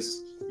as soon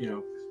as,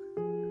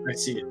 I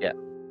see it. Yeah.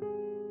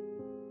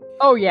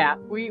 Oh yeah,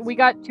 we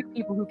got 2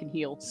 people who can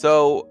heal.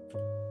 So,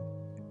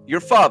 your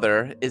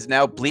father is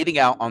now bleeding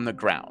out on the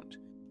ground.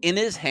 In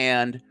his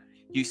hand,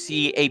 you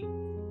see a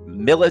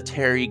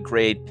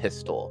military-grade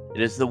pistol.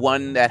 It is the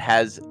one that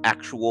has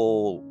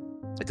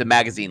it's a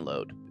magazine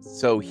load.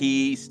 So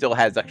he still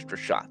has extra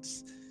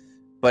shots.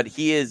 But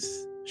he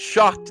is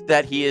shocked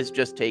that he has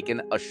just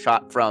taken a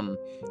shot from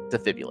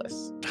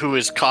Defibulus. Who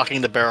is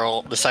cocking the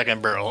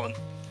second barrel,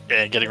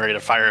 and getting ready to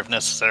fire if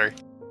necessary.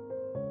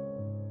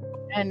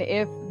 And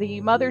if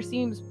the mother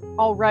seems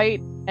all right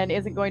and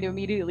isn't going to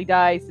immediately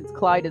die, since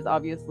Clyde is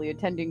obviously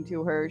attending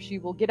to her, she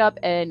will get up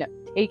and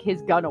take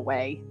his gun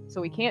away,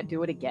 so he can't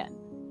do it again.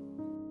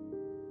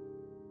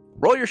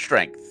 Roll your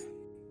strength.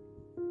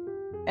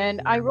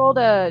 And I rolled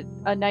a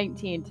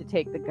 19 to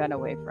take the gun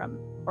away from,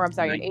 or I'm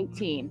sorry, an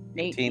 19.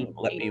 18.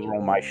 Let me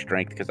roll my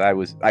strength because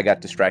I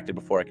got distracted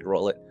before I could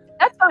roll it.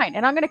 That's fine,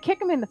 and I'm gonna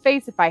kick him in the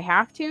face if I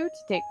have to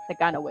take the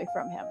gun away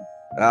from him.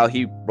 Well,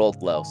 he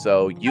rolled low,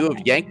 so you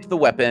have yanked the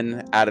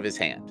weapon out of his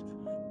hand.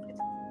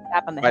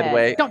 Tap on the By the head.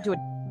 way- Don't do it.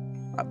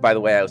 By the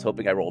way, I was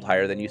hoping I rolled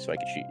higher than you so I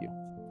could shoot you.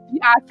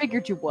 Yeah, I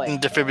figured you would.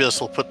 And Defibulus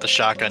will put the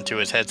shotgun to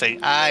his head, saying,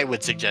 "I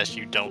would suggest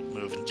you don't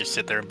move and just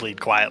sit there and bleed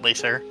quietly,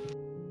 sir."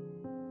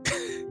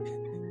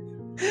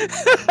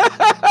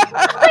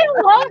 I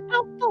love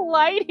how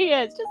polite he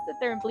is. Just sit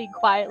there and bleed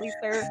quietly,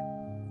 sir.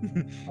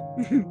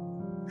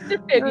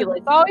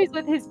 Defibulous, always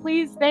with his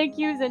please, thank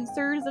yous, and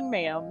sirs and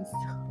ma'ams.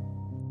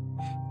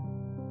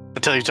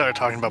 Until you start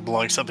talking about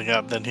blowing something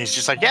up, then he's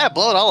just like, "Yeah,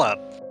 blow it all up."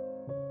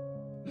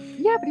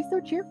 Yeah, but he's so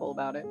cheerful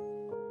about it.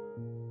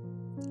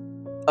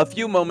 A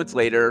few moments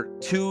later,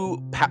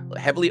 two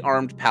heavily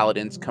armed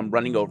paladins come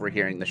running over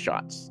hearing the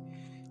shots.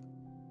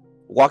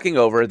 Walking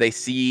over, they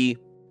see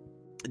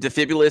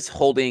Defibulus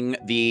holding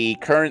the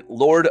current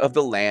lord of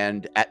the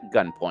land at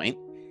gunpoint,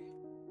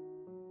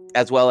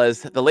 as well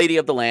as the lady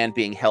of the land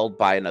being held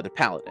by another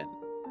paladin.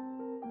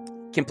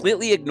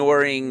 Completely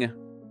ignoring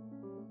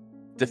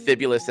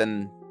Defibulus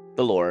and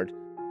the lord,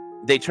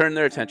 they turn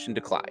their attention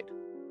to Clyde.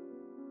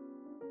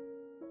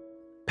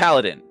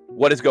 Paladin,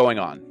 what is going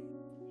on?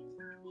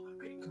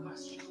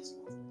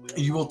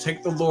 You will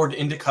take the Lord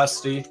into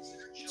custody,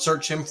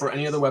 search him for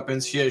any other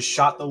weapons. He has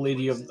shot the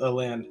lady of the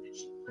land.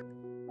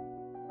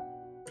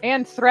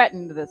 And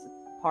threatened this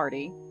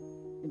party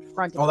in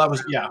front of Oh, that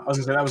was, yeah, I was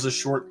gonna say that was a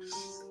short,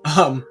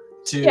 to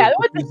Yeah,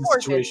 with the diffuse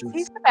torches. situation.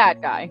 He's the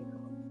bad guy.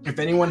 If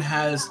anyone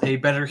has a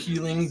better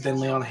healing than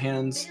lay on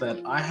hands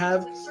that I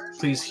have,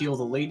 please heal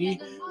the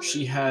lady.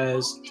 She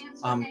has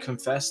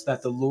confessed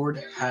that the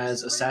Lord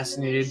has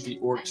assassinated the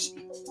orc's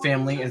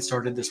family and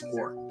started this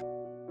war.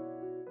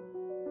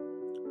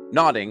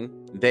 Nodding,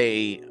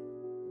 they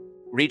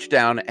reach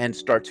down and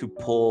start to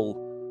pull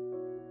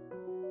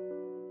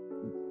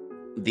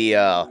the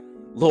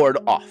Lord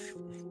off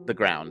the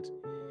ground.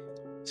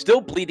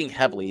 Still bleeding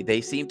heavily,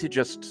 they seem to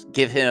just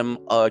give him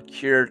a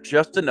cure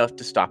just enough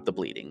to stop the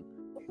bleeding.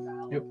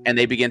 Yep. And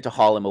they begin to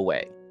haul him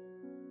away.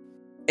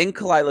 In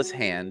Kalila's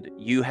hand,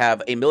 you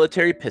have a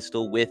military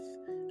pistol with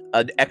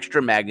an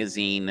extra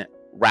magazine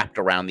wrapped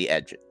around the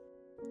edge.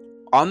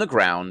 On the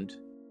ground,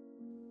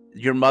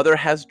 your mother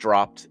has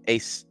dropped a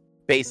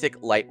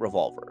basic light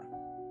revolver.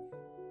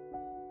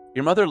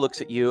 Your mother looks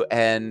at you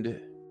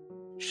and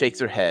shakes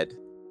her head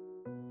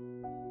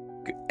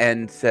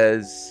and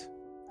says,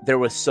 "There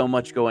was so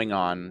much going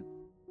on.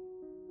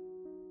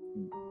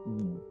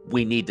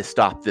 We need to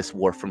stop this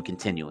war from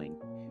continuing."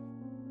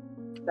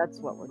 That's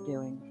what we're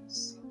doing.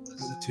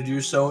 To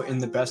do so in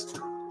the best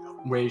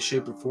way,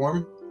 shape, or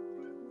form,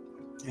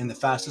 in the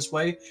fastest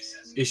way,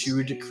 issue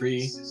a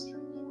decree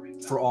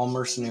for all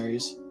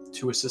mercenaries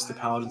to assist the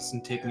paladins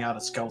in taking out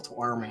a skeletal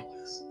army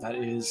that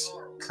is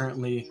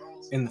currently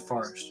in the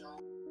forest.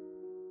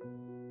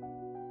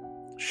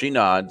 She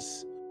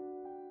nods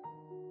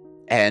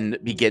and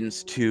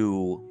begins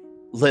to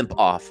limp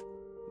off.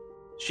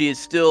 She is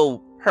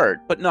still hurt,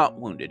 but not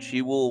wounded.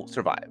 She will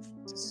survive.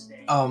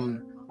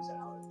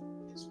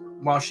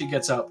 While she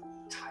gets up,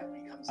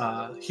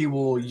 he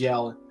will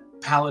yell,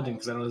 "Paladin,"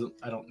 because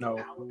I don't know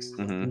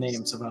Mhm.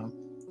 names of them.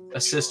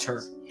 Assist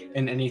her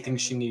in anything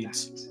she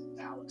needs.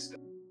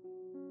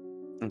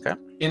 Okay.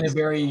 In a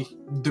very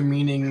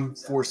demeaning,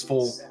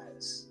 forceful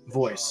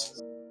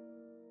voice.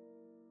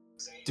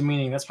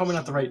 Demeaning, that's probably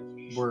not the right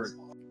word.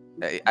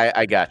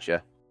 I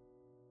gotcha.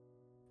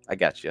 I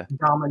gotcha.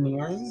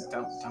 Domineering?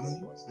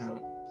 Domineering? No.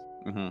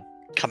 Hmm.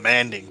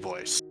 Commanding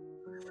voice.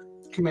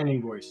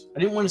 Commanding voice. I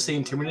didn't want to say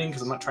intimidating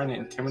because I'm not trying to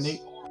intimidate.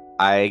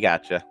 I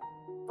gotcha.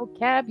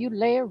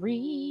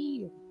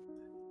 Vocabulary.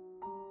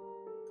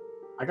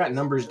 I got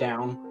numbers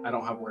down. I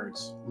don't have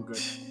words. I'm good.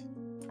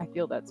 I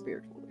feel that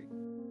spiritually.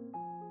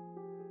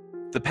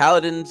 The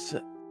paladins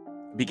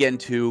begin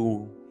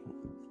to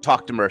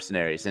talk to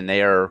mercenaries, and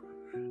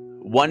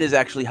one is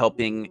actually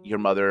helping your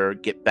mother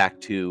get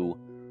back to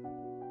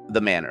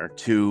the manor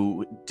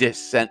to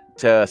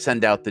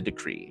send out the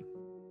decree.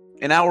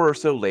 An hour or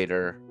so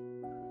later,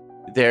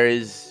 there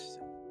is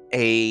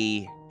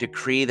a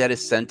decree that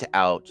is sent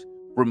out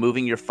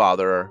removing your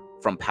father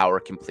from power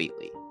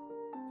completely.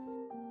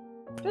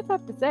 Just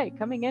have to say,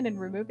 coming in and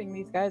removing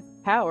these guys'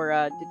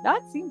 power did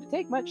not seem to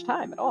take much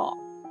time at all.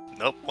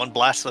 Nope, one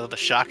blast of the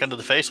shotgun to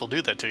the face will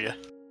do that to you.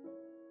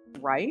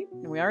 Right?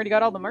 And we already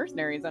got all the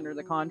mercenaries under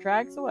the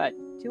contract, so what,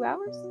 2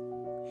 hours?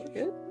 We're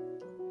good.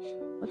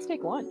 Let's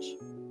take lunch.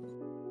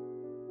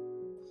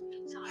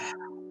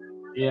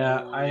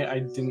 Yeah, I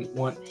didn't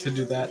want to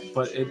do that,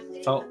 but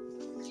it felt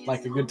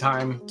like a good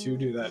time to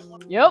do that.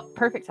 Yep,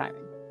 perfect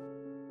timing.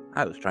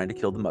 I was trying to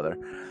kill the mother.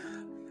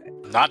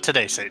 Not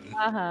today, Satan.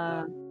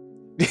 Uh-huh.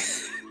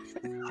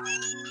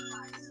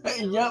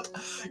 Yep.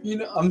 You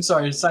know, I'm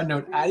sorry. Side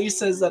note: Addie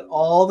says that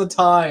all the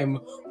time.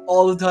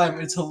 All the time.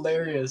 It's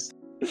hilarious.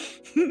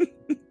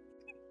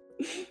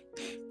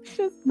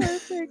 Just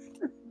perfect.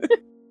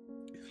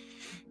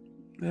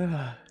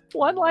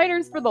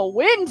 One-liners for the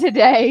win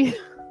today.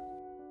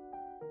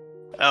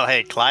 Oh,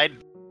 hey,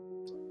 Clyde.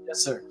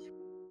 Yes, sir.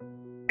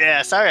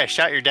 Yeah, sorry I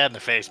shot your dad in the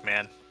face,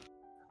 man.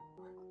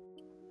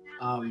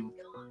 I'm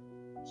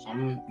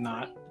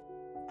not.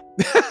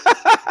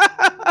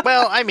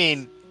 Well, I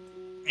mean,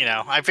 you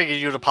know, I figured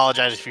you'd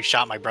apologize if you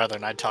shot my brother,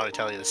 and I'd totally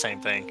tell you the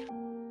same thing.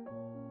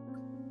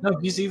 No,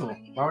 he's evil.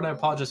 Why would I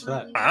apologize for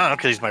that? I don't know,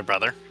 because he's my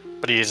brother.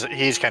 But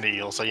he's kind of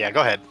evil, so yeah,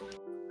 go ahead.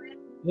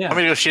 Yeah. Want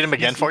me to go shoot him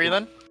again for you,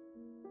 then?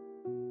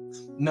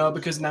 No,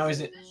 because now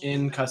he's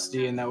in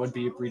custody, and that would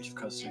be a breach of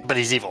custody. But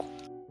he's evil.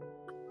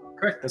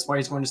 Correct. That's why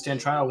he's going to stand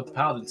trial with the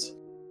Paladins,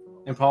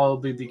 and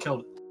probably be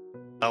killed.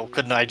 Oh,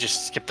 couldn't I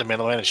just skip the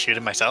middleman and shoot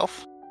him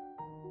myself?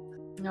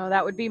 No,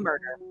 that would be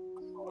murder.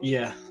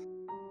 Yeah.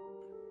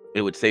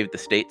 It would save the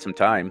state some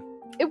time.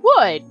 It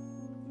would,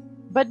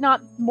 but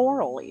not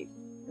morally.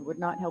 It would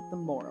not help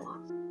them morally.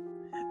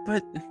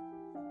 But,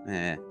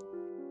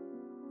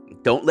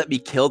 don't let me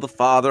kill the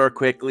father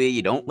quickly.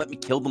 You don't let me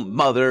kill the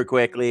mother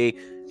quickly.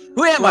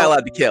 Who am I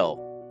allowed to kill?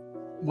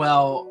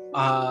 Well,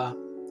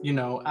 you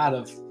know, out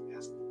of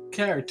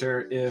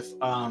character, if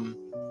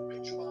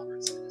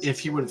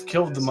he would have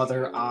killed the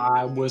mother,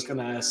 I was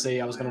gonna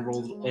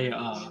roll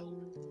a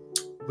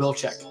will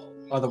check.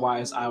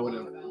 Otherwise, I would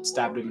have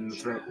stabbed him in the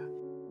throat.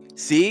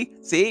 See?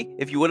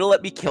 If you would have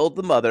let me kill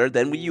the mother,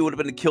 then you would have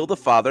been to kill the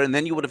father, and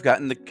then you would have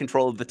gotten the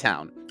control of the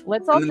town.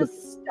 Let's all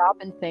just stop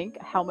and think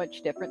how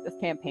much different this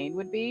campaign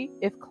would be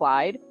if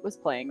Clyde was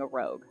playing a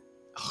rogue.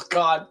 Oh,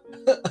 God.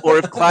 Or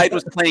if Clyde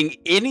was playing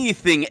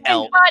anything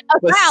else Not a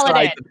besides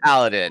paladin. the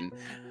paladin.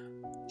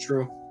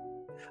 True.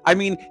 I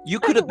mean, you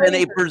could have been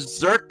a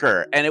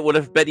berserker, and it would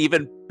have been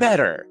even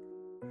better.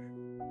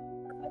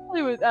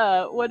 Especially with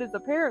what is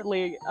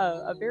apparently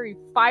a very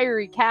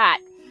fiery cat.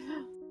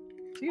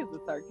 She is a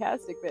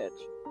sarcastic bitch.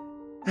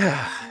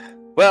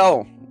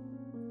 Well,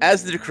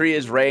 as the decree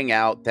is raying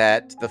out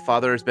that the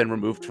father has been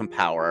removed from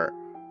power,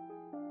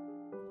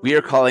 we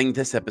are calling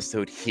this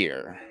episode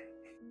here.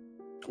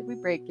 Did we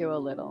break you a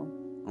little?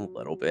 A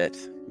little bit.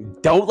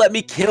 Don't let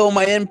me kill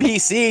my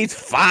NPCs.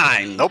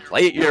 Fine. Nope.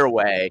 Play it your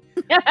way.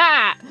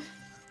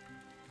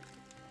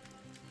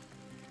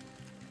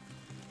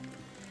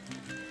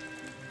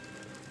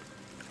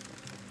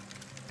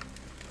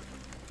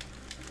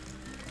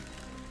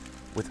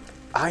 With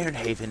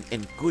Ironhaven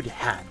in good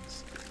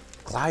hands,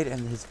 Clyde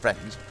and his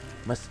friends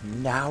must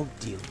now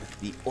deal with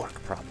the orc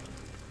problem.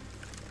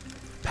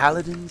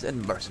 Paladins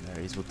and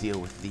mercenaries will deal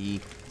with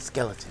the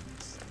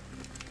skeletons,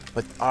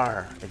 but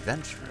our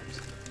adventurers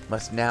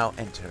must now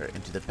enter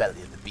into the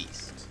belly of the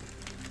beast,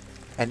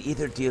 and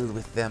either deal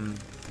with them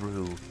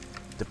through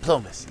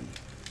diplomacy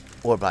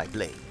or by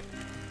blade.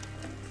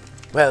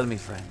 Well, me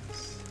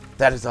friends,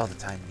 that is all the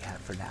time we have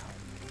for now.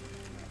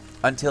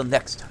 Until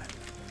next time,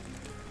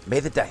 may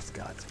the dice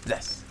gods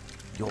bless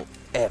your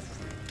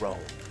every roll.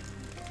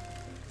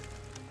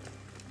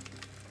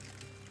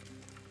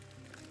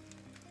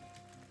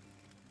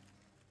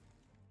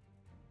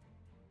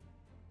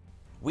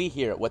 We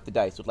here at What the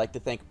Dice would like to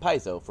thank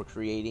Paizo for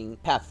creating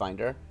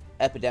Pathfinder,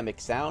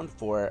 Epidemic Sound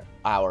for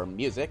our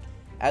music,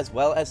 as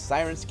well as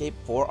Sirenscape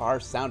for our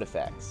sound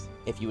effects.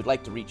 If you would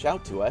like to reach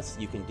out to us,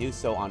 you can do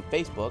so on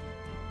Facebook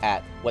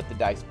at What the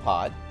Dice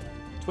Pod,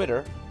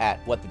 Twitter at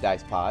What the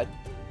Dice Pod,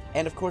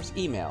 and of course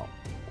email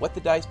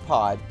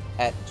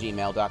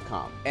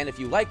whatthedicepod@gmail.com. And if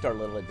you liked our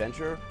little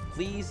adventure,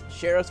 please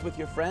share us with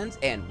your friends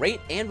and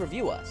rate and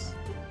review us.